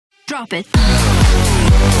Drop it.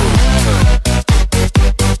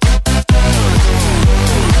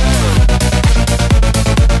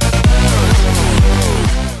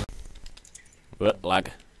 What?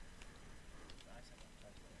 Lag?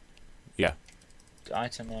 Yeah. Do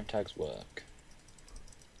item name tags work?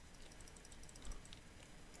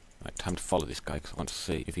 Right, time to follow this guy because I want to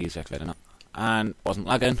see if he's activated or not. And wasn't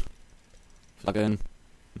lagging. Lagging.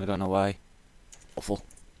 I don't know why. Awful.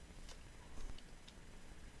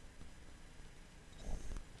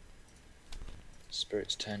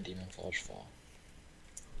 Spirits 10, Demon Forge 4.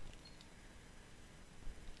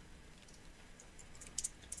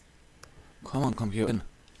 Come on, computer.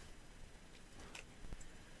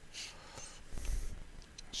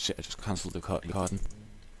 Shit, I just cancelled the recording.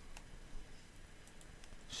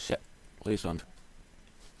 Shit, please don't.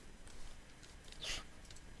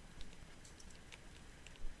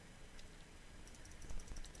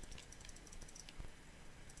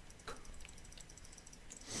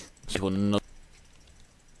 No.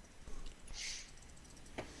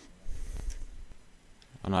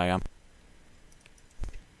 And I am.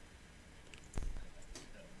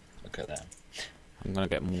 Look at them. I'm gonna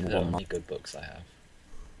get They're the one only more. good books I have.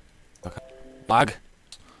 Okay. Lag.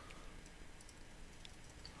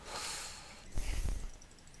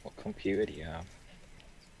 What computer do you have?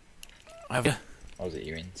 Have you? Or is it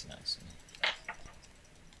your internet? Or something?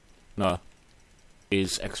 No.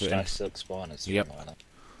 Is Should I xray. silk spawners? Yep. Like that?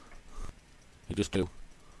 You just do.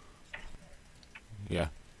 Yeah.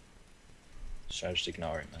 Should I just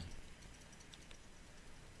ignore it, man?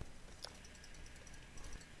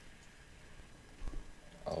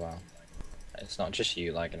 Oh wow. It's not just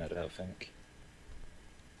you lagging, I don't think.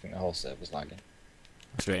 I think the whole server's lagging.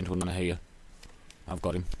 Straight into one here. I've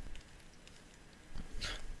got him.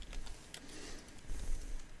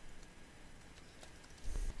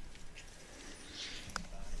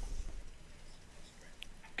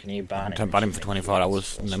 Can you ban I it? can ban him for 24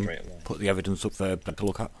 hours and then Straight away. put the evidence up there to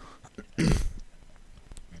look at.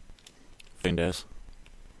 15 days.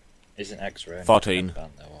 Isn't xray 14. ban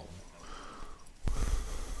though? Or...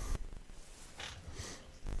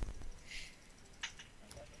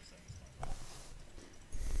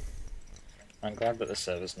 I'm glad that the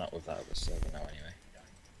server's not with that other server now anyway.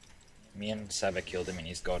 Me and Sever killed him in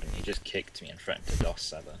his god and he just kicked me and threatened to DOS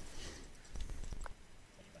Sever.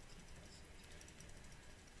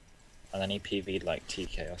 And then he PV'd like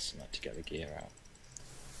TK or something to get the gear out.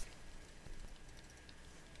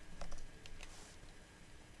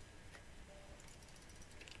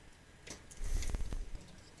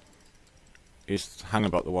 He's hanging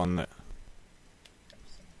about the one that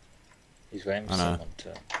He's waiting for I know. someone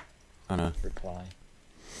to I know, reply.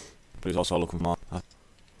 but he's also looking for more.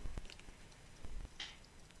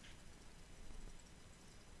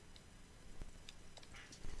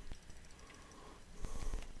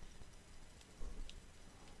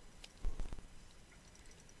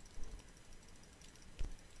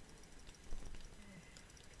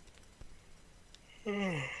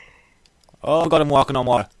 Oh, got him walking on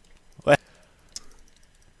water. Where?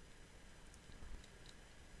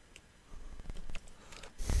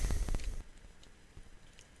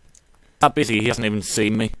 That busy, he hasn't even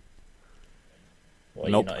seen me. Well,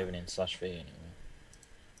 Nope. you're not even in /v anymore.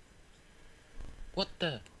 What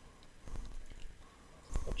the?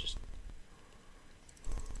 I'll just...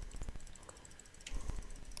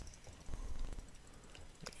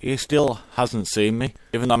 He still hasn't seen me,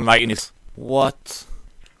 even though I'm writing this. What?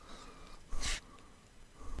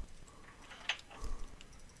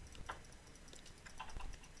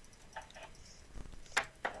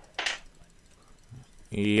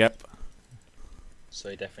 Yep. So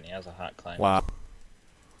he definitely has a hat climb. Wow.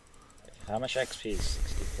 How much XP is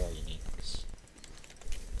 64 you need? It's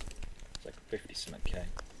like 50 something K.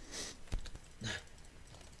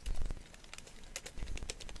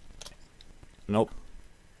 Nope.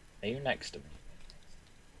 Are you next to me?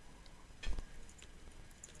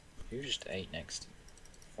 You just ate next to me.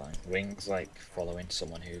 Fine. Wings like following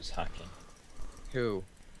someone who's hacking. Who?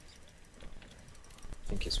 I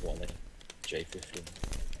think it's Wally. J15.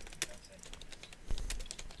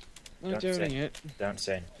 I'm Don't doing say- it. Don't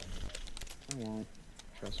say anything. I won't.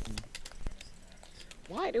 Trust me.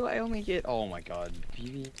 Why do I only get... Oh my god.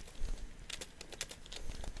 PV...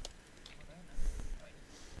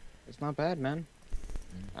 It's not bad, man.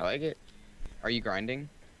 I like it. Are you grinding?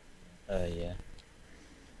 Yeah.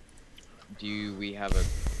 Do we have a...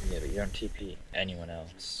 Yeah, but you don't TP anyone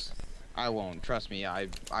else. I won't. Trust me. I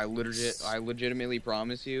legitimately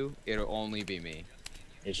promise you, it'll only be me.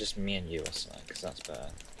 It's just me and you or something, because that's better.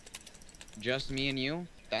 Just me and you?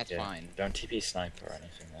 That's Yeah. fine. Don't TP sniper or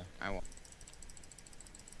anything though. I won't.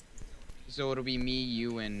 So it'll be me,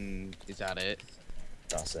 you, and is that it?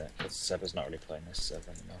 That's it. Because Seba's not really playing this server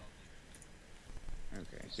anymore.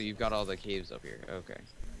 Okay, so you've got all the caves up here. Okay.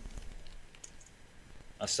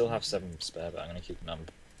 I still have 7 spare, but I'm gonna keep none.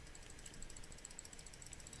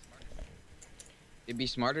 It'd be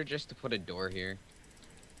smarter just to put a door here.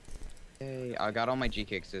 Hey, I got all my G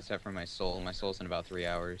kicks except for my soul. My soul's in about 3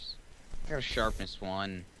 hours. I got a sharpness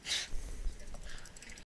 1.